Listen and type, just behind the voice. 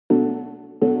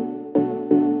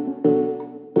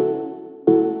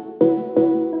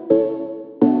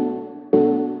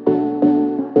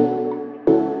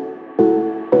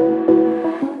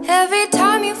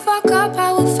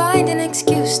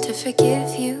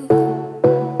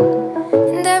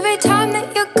And every time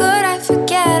that you're good, I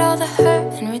forget all the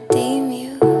hurt and redeem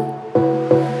you.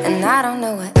 And I don't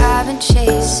know what I've been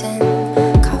chasing.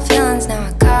 Caught feelings, now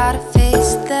I gotta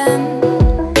face them.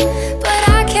 But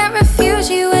I can't refuse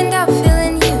you, end up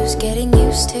feeling used, getting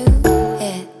used to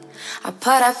it. I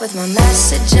put up with my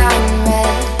message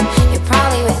unread. You're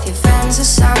probably with your friends or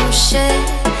some shit.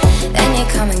 Then you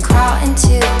come and crawl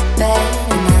into bed,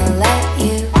 and I let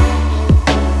you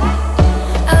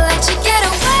get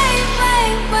away,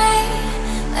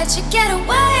 let you get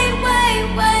away,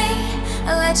 I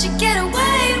let you get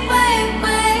away,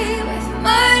 with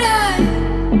murder.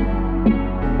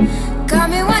 Got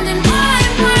me wondering why,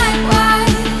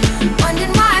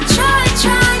 wondering why I try.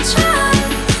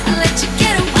 I let you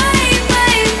get away,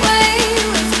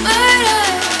 with murder,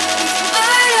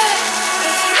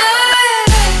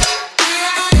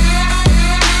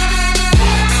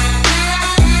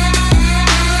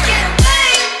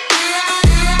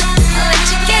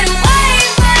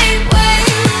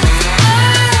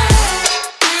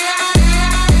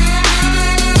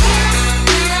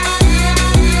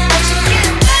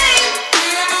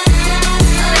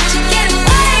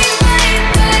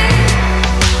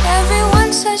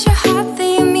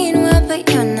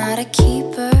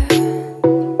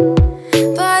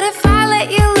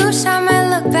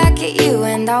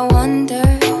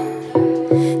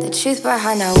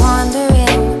 behind our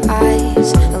wandering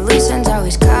eyes. The loose ends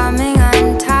always coming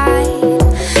untied.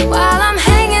 While I'm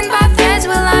hanging by threads,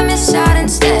 will I miss out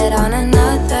instead on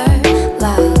another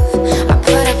love? I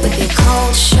put up with your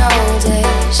cold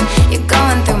shoulders. You're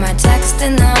going through my text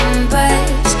and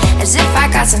numbers as if I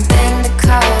got something to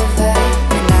cover.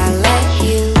 And I let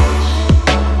you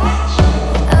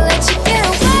get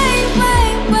away,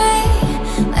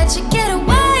 let you get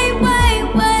away,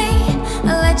 I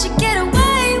let you get away.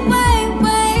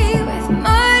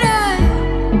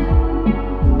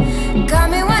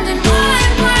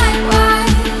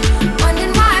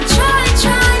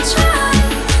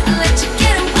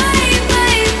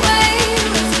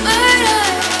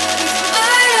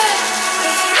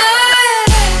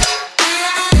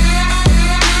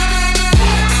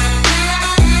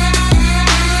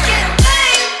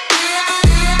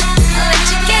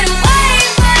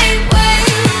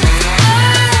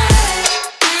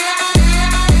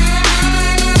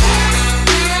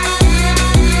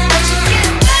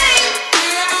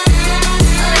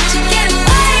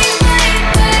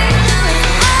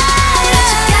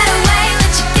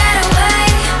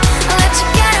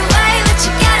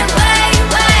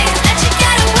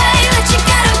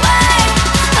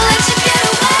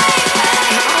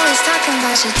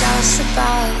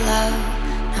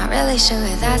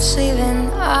 Sure that's leaving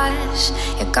us.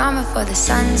 You're gone before the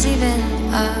sun's even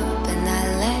up, and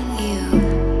I let you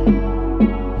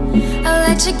get away,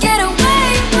 let you get away,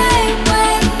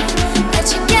 I let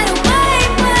you get away,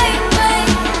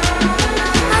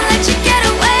 I let you get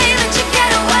away, I let you get away, I let you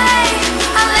get away,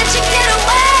 I let you get away.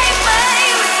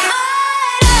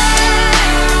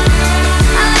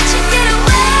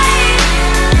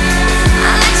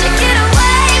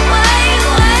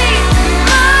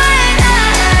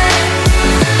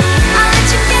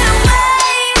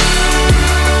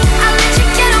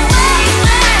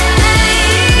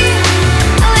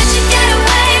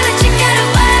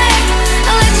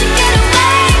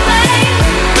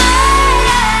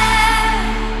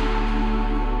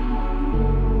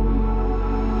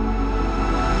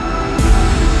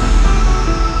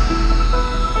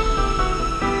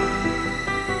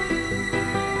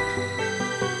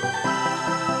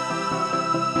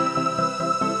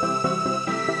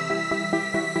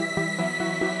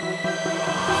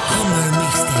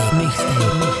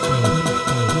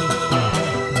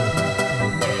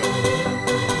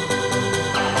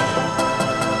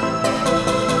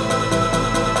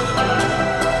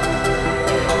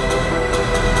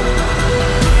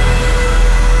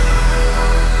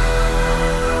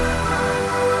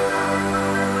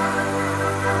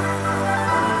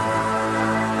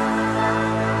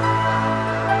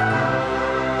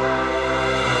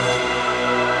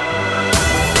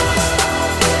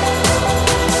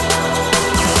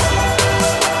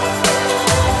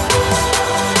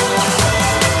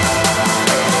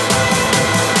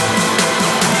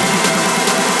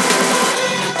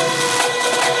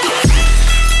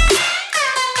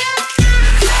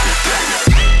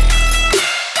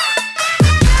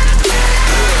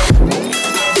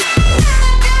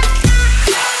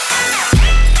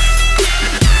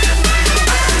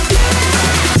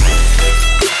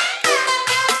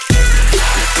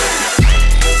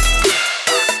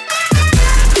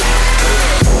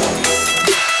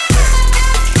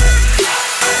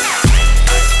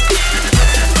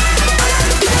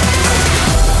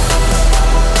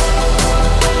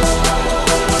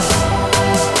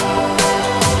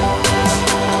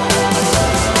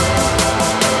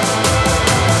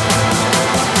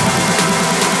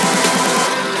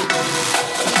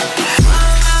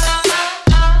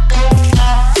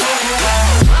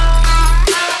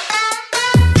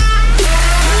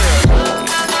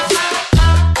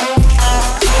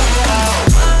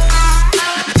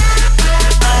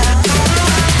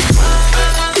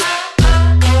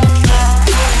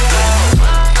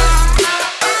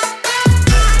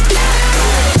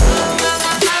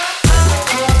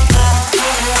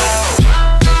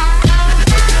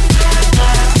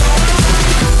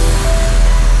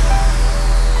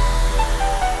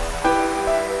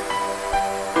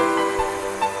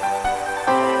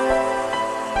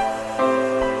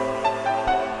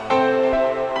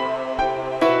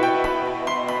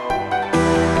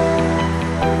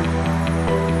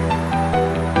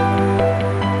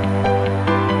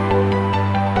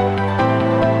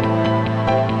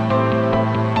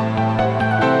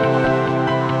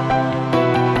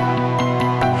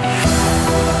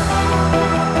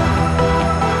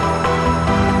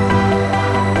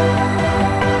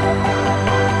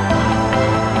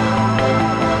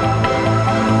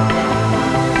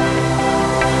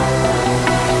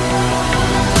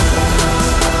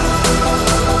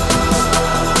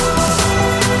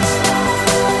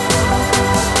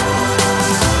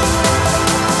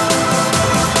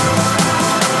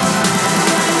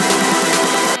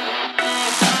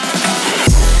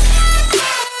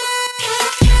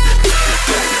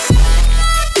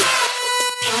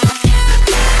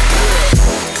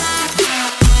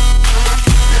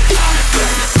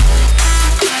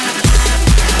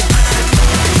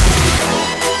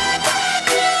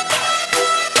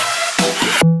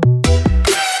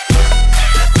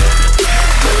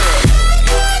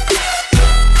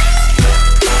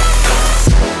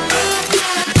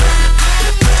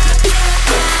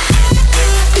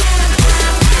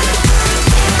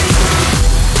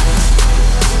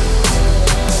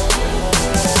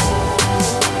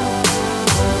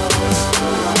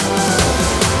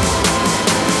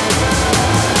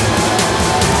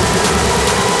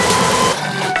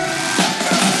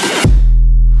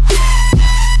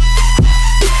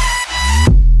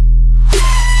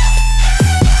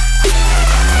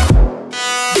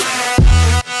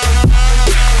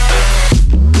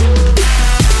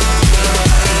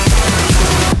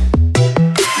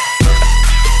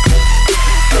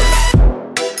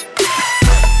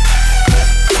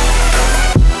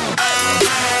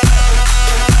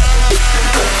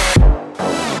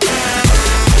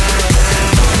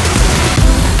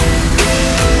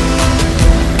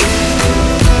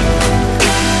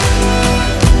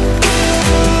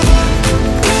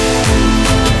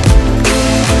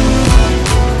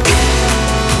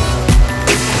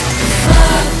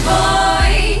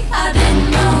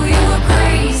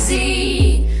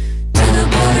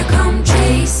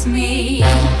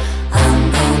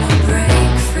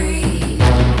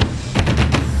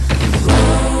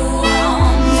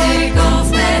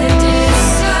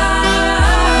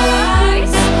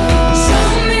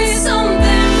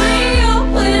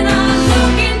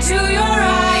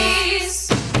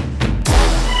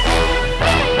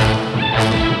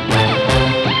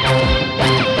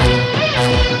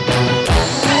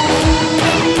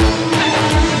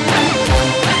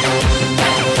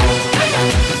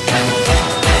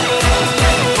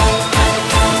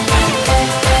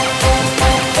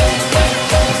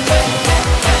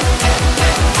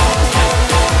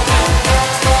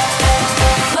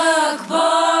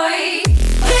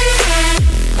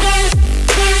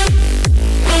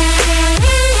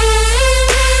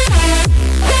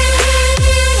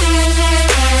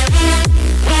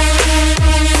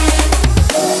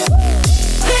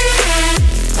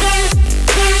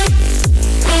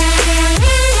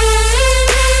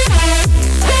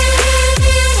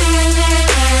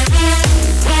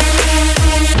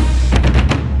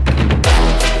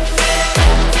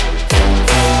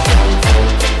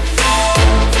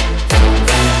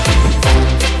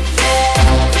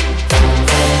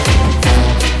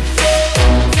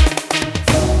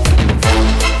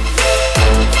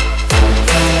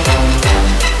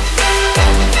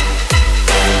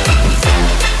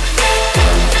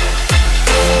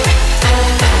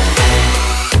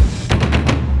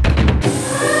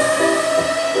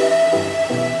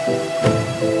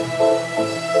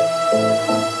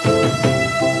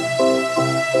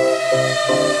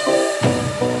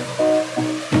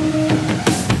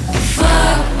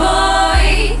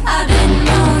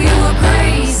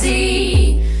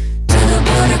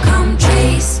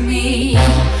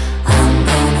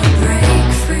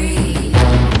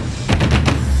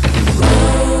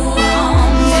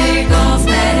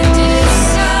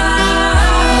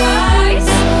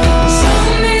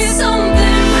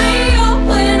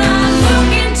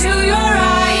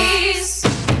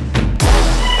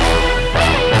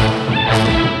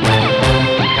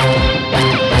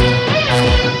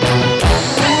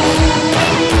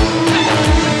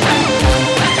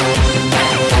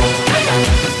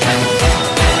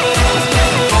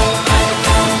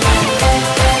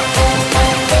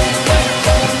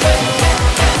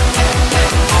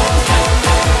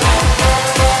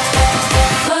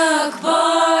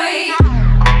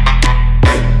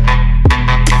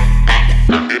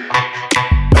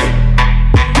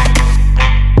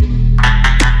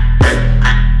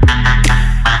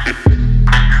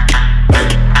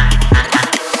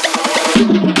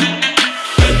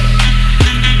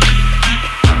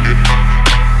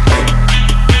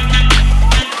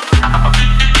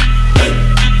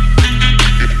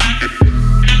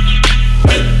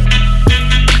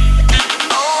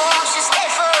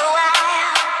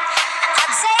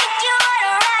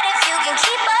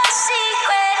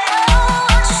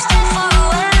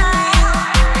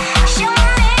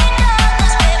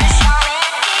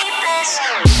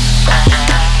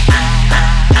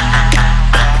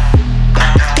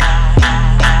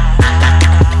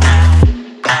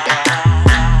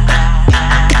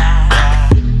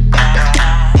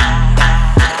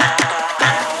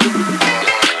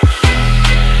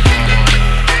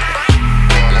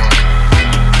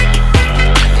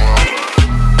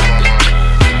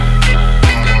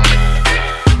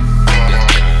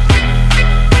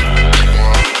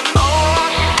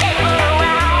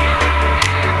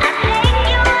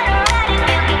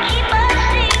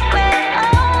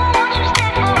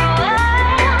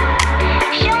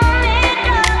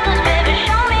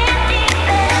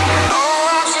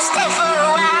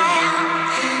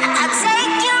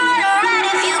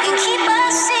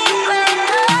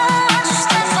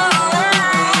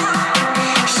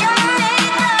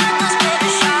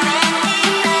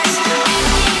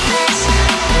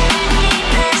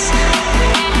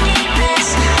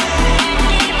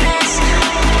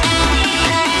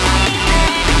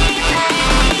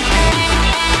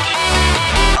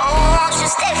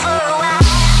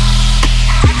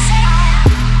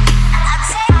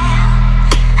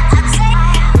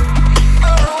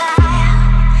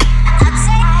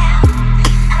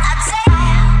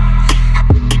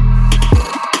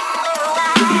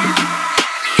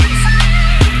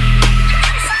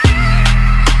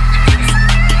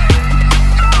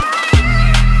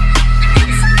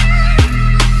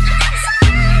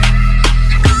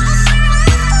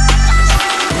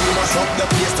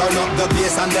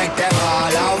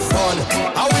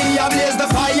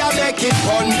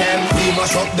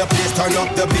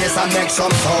 and make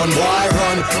some sound, boy,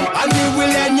 run. And we will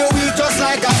end your week just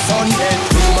like a Sunday.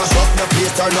 We must up the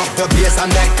place, turn up the bass and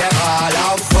make them all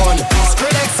have fun.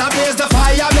 Skrillex ablaze the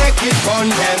fire, make it fun.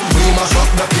 Then we must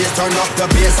up the place, turn up the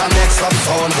bass and make some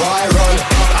sound, boy, run.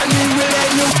 And we will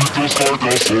end your week just like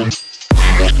a Sunday.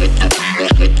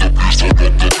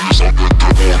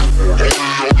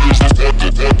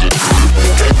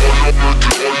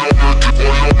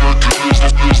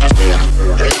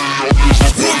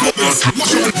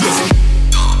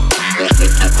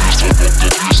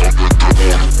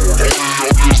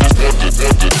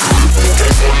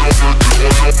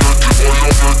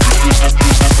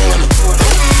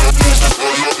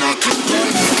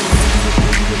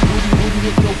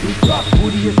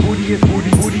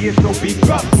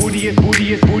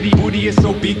 Booty is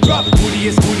so big drop. Booty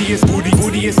is so big drop.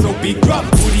 Booty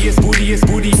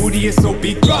is so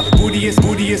big drop. Booty is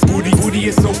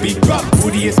so big drop.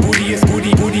 Booty is so big drop.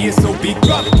 Booty is so big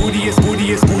drop. Booty is so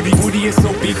big drop. Booty is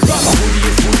so big drop.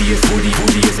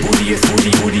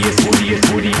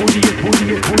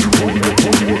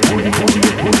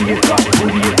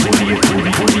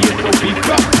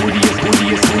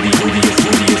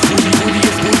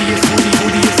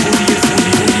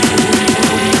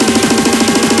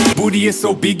 Booty is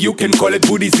so big you can call it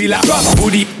Bootyzilla.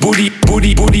 Booty Bootyzilla.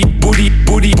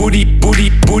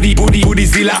 Bootyzilla.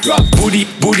 Bootyzilla.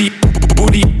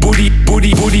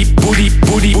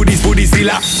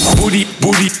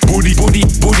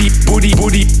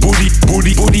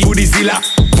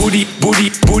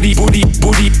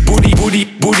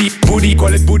 Booty,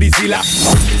 call it Bootyzilla.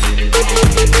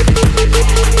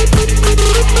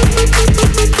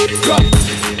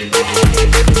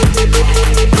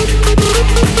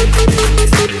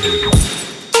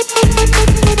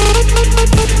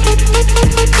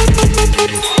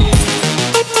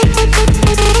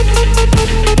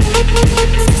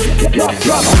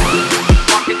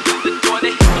 Walking through the door,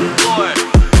 they hit the floor.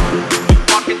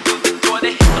 Walking through the door,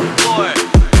 they hit the floor.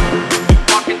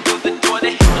 Walking through the door,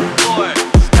 they hit the floor.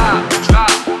 Stop,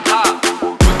 drop, hop,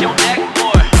 with your neck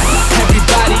more.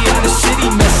 Everybody in the city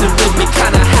messing with me,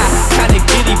 kinda hot, kinda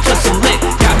giddy, plus I'm lit.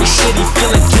 Got me shitty,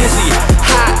 feeling dizzy.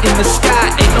 High in the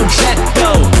sky, ain't no jet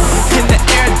though. In the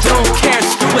air, don't care,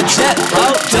 screw a jet,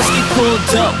 oh. Dusty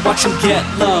pulled up, watch him get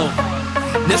low.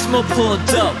 Nismo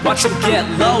pulled up, watch him get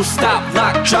low. Stop,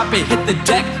 lock, drop it, hit the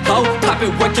deck, ho. Pop it,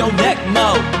 work your neck,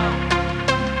 mo.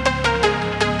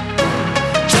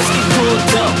 Justy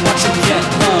pulled up, watch him get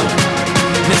low.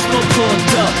 Nismo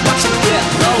pulled up, watch him get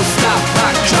low. Stop,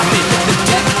 lock, drop it, hit the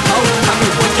deck, ho. Pop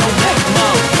it, work your neck, mo.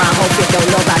 My whole fit don't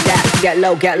know about that. Get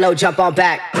low, jump on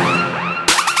back.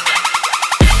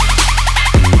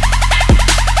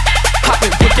 Pop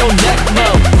it, work your neck, mo.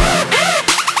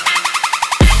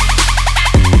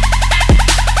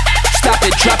 Stop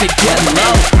it, drop it, get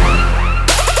low.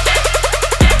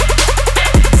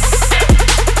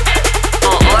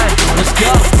 Let's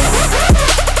go.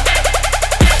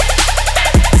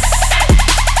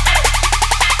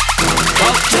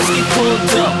 Oh, Justy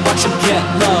pulled up, watch him get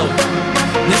low.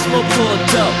 Nismo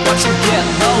pulled up, watch him get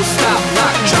low. Stop,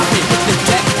 lock, drop it, hit the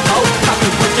deck, oh. Pop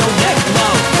it with your neck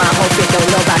low. My whole fit don't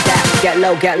know about that.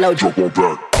 Get low, jump on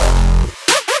back.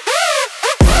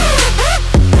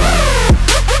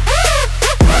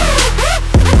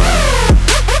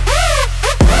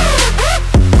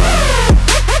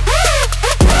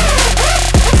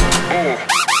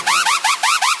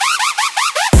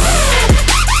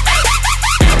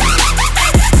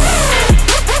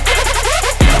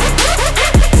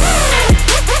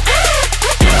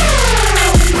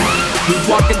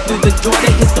 Walking through the door,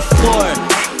 they hit the floor.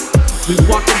 We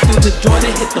walking through the door,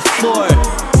 they hit the floor.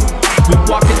 We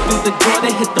walking through the door,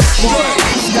 they hit the floor.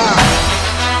 Stop.